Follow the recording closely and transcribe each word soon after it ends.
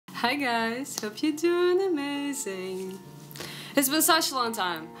Hi guys, hope you're doing amazing. It's been such a long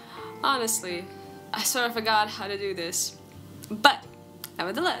time. Honestly, I sort of forgot how to do this. But,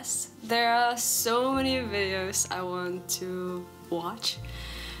 nevertheless, there are so many videos I want to watch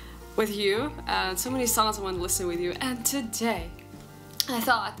with you and so many songs I want to listen with you, and today I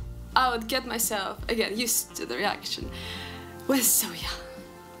thought I would get myself, again, used to the reaction with So Hyang.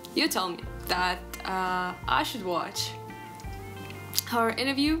 You told me that I should watch her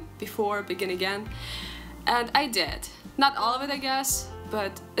interview before Begin Again, and I did. Not all of it, I guess,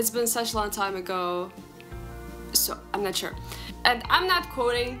 but it's been such a long time ago, so I'm not sure. And I'm not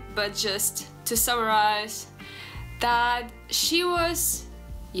quoting, but just to summarize, that she was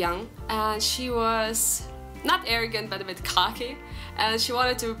young and she was not arrogant but a bit cocky, and she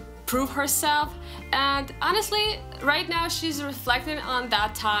wanted to prove herself, and honestly right now she's reflecting on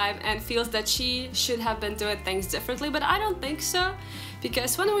that time and feels that she should have been doing things differently, but I don't think so,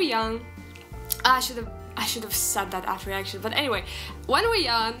 because when we're young, I should have said that after reaction, but anyway, when we're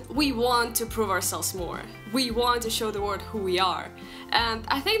young we want to prove ourselves more, we want to show the world who we are, and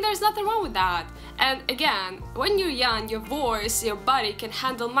I think there's nothing wrong with that. And again, when you're young, your voice, your body can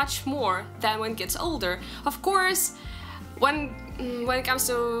handle much more than when it gets older. Of course, when it comes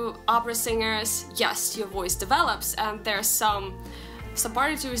to opera singers, yes, your voice develops, and there's some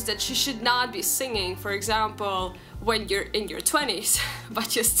partitures that you should not be singing, for example, when you're in your 20s,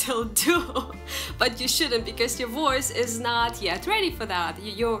 but you still do, but you shouldn't, because your voice is not yet ready for that,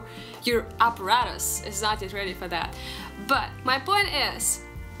 your apparatus is not yet ready for that. But my point is,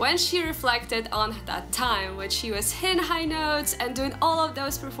 when she reflected on that time when she was hitting high notes and doing all of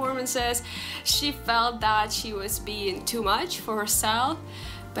those performances, she felt that she was being too much for herself,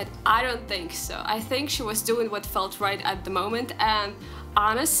 but I don't think so. I think she was doing what felt right at the moment, and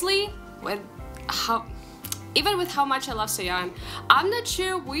honestly, even with how much I love So Hyang, I'm not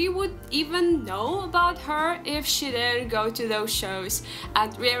sure we would even know about her if she didn't go to those shows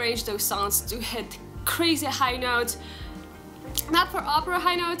and rearrange those songs to hit crazy high notes. Not for opera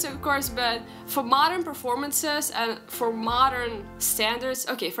high notes, of course, but for modern performances and for modern standards,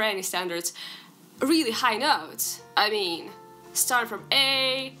 okay, for any standards, really high notes. I mean, starting from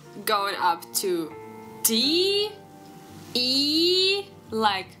A, going up to D, E,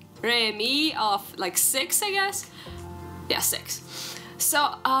 like Re, Mi of like 6, I guess. Yeah, 6.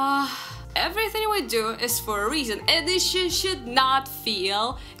 So, everything we do is for a reason, and she should not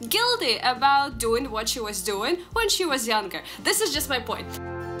feel guilty about doing what she was doing when she was younger. This is just my point.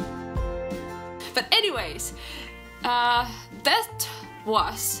 But anyways, that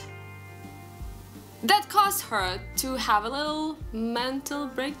caused her to have a little mental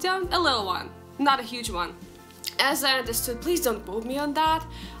breakdown, a little one, not a huge one. As I understood, please don't quote me on that.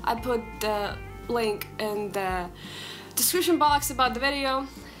 I put the link in the description box about the video.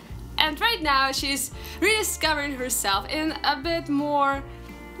 And right now she's rediscovering herself in a bit more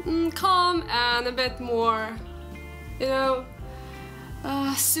calm and a bit more, you know,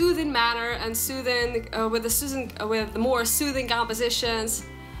 soothing manner, and soothing with more soothing compositions.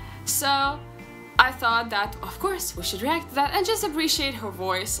 So I thought that of course we should react to that and just appreciate her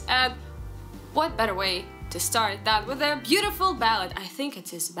voice. And what better way to start that with a beautiful ballad? I think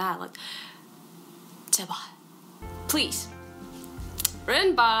it is a ballad. 제발, please.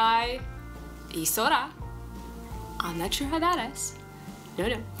 Written by Isora. I'm not sure how that is. No.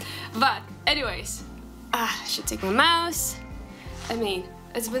 But anyways, I should take my mouse. I mean,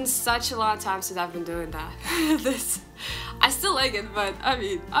 it's been such a long time since I've been doing that. I still like it, but I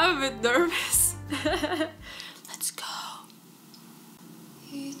mean, I'm a bit nervous. Let's go.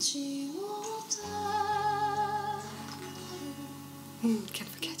 Can't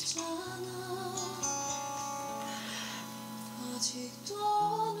forget. 아직도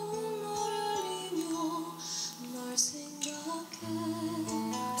눈물을 흘리며 널 생각해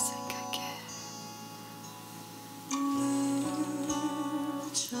늘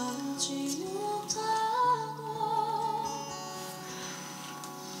참지 못하고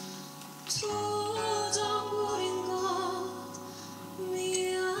투정 부린 것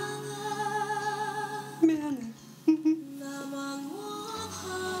미안해 나만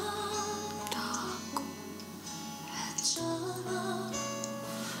원한다고 했잖아.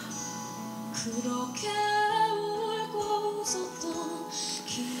 그렇게 울고 웃었던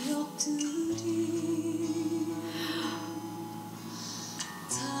기억들이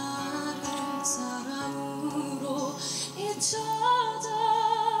다른 사람으로 잊혀져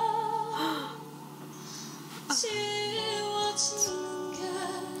지워지는 게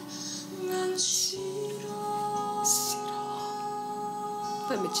난 싫어.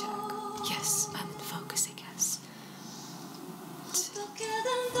 Let me check. Yes, I'm in focus, I guess.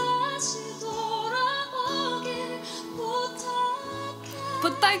 어떻게든 다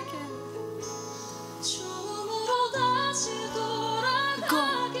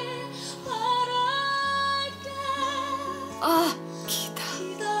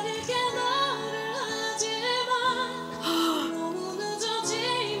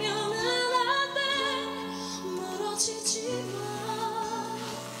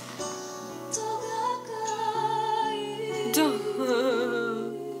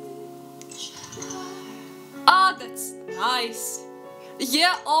that's nice.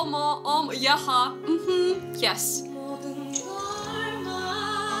 Yeah, yaha. Yes. 모든 걸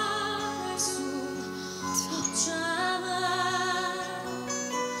말할 수 없잖아.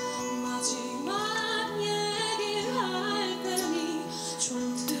 마지막 얘기를 할 테니 좀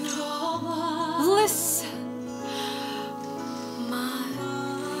들어봐. Listen.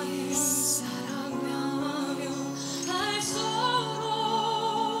 많이 사랑하면 갈수록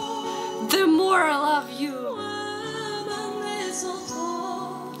The more I love you. 만나서 더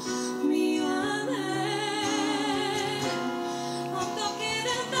미안해. 어떻게든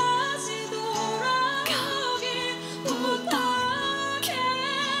다시 돌아오길 부탁해.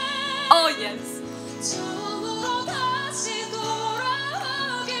 Oh yes. 처음으로 다시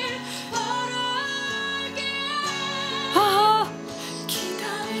돌아오길 바랄게. Ah,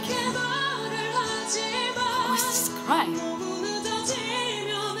 기다리게 말을 하지 마. what's this cry? 너무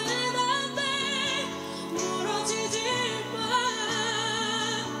늦어지면은 안 돼. 멀어지지 마.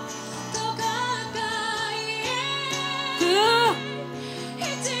 더 가까이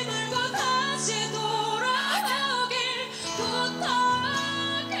잊지 말고 다시 돌아오길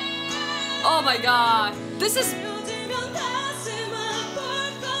부탁해. Oh my god. This is 헤어지면 가슴 아플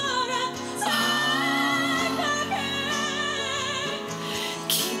거라 생각해.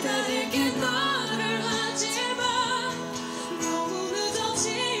 기다리게 말을 하지 마. 너무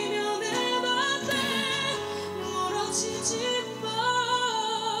늦어지면은 안 돼. 멀어지지 마.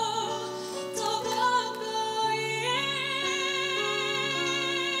 더 가까이.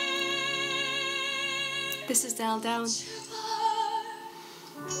 this is dialed down.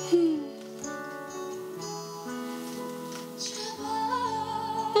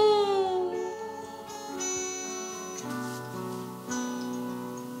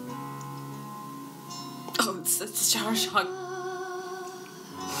 Oh, it's such a harsh hug.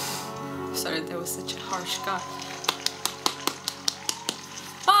 Sorry, that was such a harsh cut.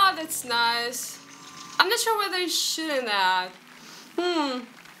 Oh, that's nice. I'm not sure whether you shouldn't add.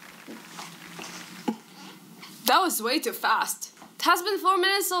 That was way too fast. It has been 4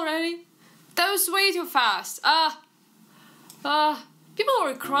 minutes already. That was way too fast. People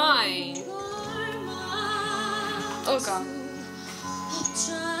were crying. Oh god.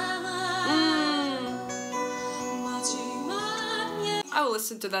 I will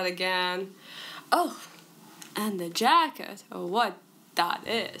listen to that again. Oh, and the jacket. Oh, what that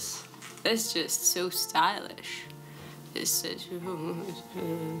is. It's just so stylish. It's such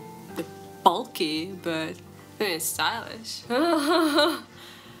bulky, but I mean, it's stylish.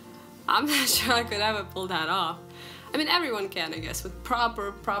 I'm not sure I could ever pull that off. I mean, everyone can, I guess, with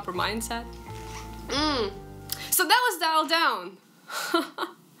proper mindset. So that was dialed down.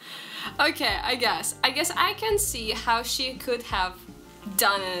 Okay, I guess I can see how she could have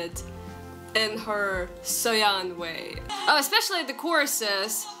done it in her Soyeon way. Oh, especially the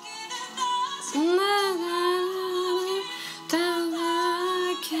choruses.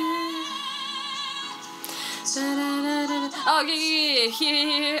 Oh,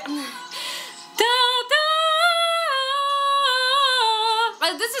 yeah.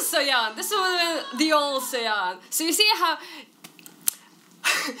 But this is Soyeon. This is the old Soyeon. So you see how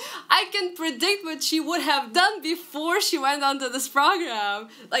I can predict what she would have done before she went onto this program.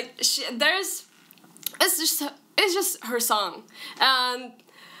 Like it's just her song, and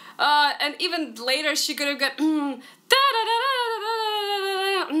even later she could have got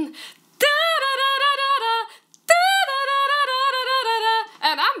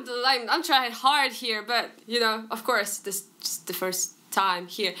and I'm trying hard here, but you know, of course, this is just the first time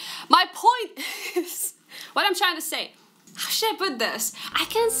here. My point is, what I'm trying to say. How should I put this? I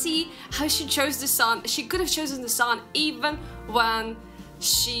can see how she chose the song. She could have chosen the song even when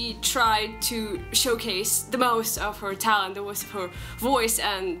she tried to showcase the most of her talent, the most of her voice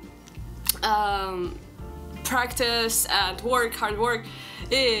and practice and hard work.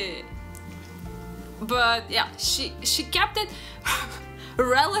 But yeah, she kept it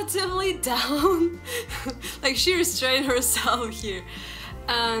relatively down. Like she restrained herself here,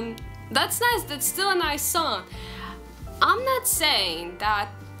 and that's nice. That's still a nice song. I'm not saying that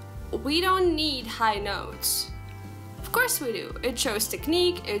we don't need high notes. Of course we do. It shows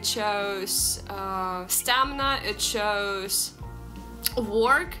technique, it shows stamina, it shows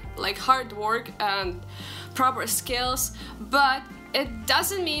work, like hard work and proper skills, but it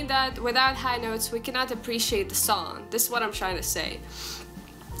doesn't mean that without high notes we cannot appreciate the song. This is what I'm trying to say.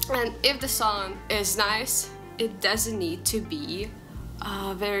 And if the song is nice, it doesn't need to be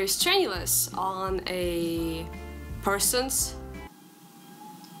very strenuous on a person's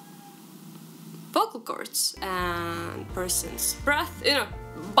vocal cords and person's breath, you know,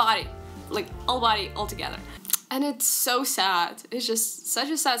 body, like all body all together. and it's so sad. It's just such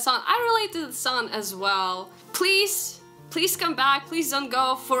a sad song. I relate to the song as well. Please come back. Please don't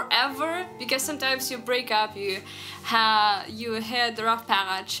go forever, because sometimes you break up, you hit the rough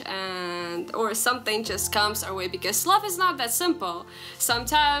patch, and or something just comes our way, because love is not that simple.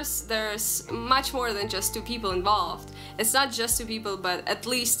 Sometimes there's much more than just two people involved. It's not just two people, but at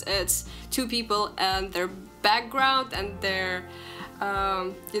least it's two people and their background and their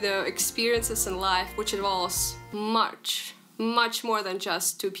you know, experiences in life, which involves much more than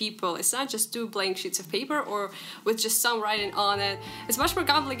just two people. It's not just two blank sheets of paper or with just some writing on it. It's much more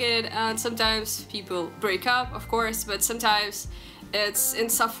complicated, and sometimes people break up, of course, but sometimes it's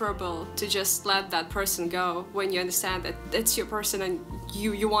insufferable to just let that person go when you understand that it's your person and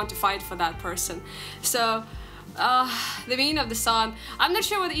you want to fight for that person. So the meaning of the song, I'm not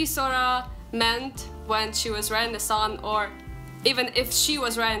sure what Isora meant when she was writing the song, or even if she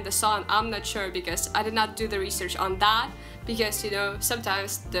was writing the song, I'm not sure, because I did not do the research on that. Because, you know,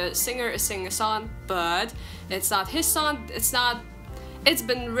 sometimes the singer is singing a song, but it's not his song. It's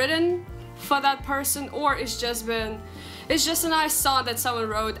been written for that person, or it's just a nice song that someone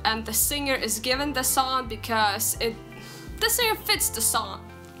wrote, and the singer is given the song because the singer fits the song.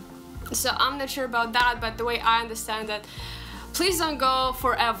 So I'm not sure about that, but the way I understand it, please don't go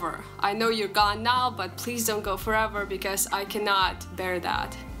forever. I know you're gone now, but please don't go forever, because I cannot bear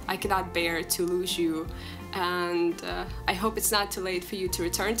that. I cannot bear to lose you, and I hope it's not too late for you to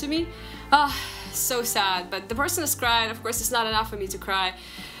return to me. So sad, but the person has cried. Of course, it's not enough for me to cry.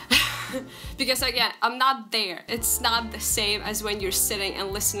 Because again, I'm not there. It's not the same as when you're sitting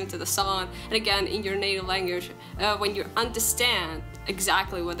and listening to the song, and again, in your native language, when you understand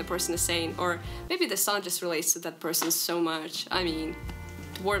exactly what the person is saying, or maybe the song just relates to that person so much. I mean,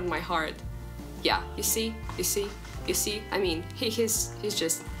 it warmed my heart. Yeah, you see? I mean, he's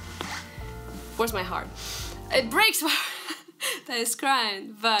just... Where's my heart? It breaks my heart that is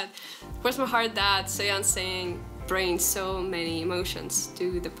crying, but where's my heart that Soyeon saying brings so many emotions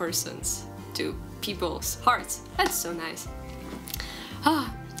to the persons, to people's hearts. That's so nice.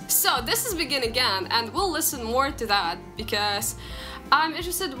 So this is Begin Again, and we'll listen more to that, because I'm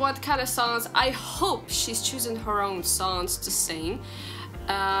interested in what kind of songs. I hope she's choosing her own songs to sing,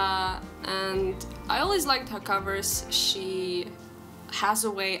 and I always liked her covers. She has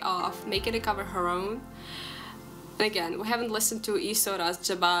a way of making a cover her own. And again, we haven't listened to Isora's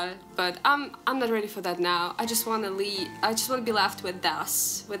Jabal, but I'm not ready for that now. I just want to be left with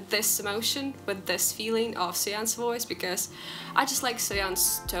this emotion, with this feeling of Soyeon's voice, because I just like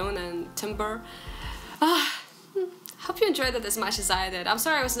Soyeon's tone and timbre. Hope you enjoyed it as much as I did. I'm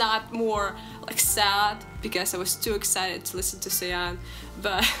sorry I was not more like sad, because I was too excited to listen to Soyeon,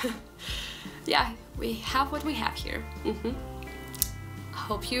 but yeah, we have what we have here.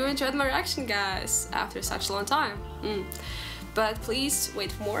 Hope you enjoyed my reaction, guys, after such a long time. But please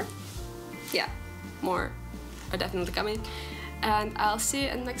wait for more. Yeah, more are definitely coming, and I'll see you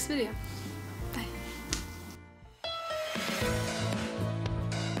in the next video.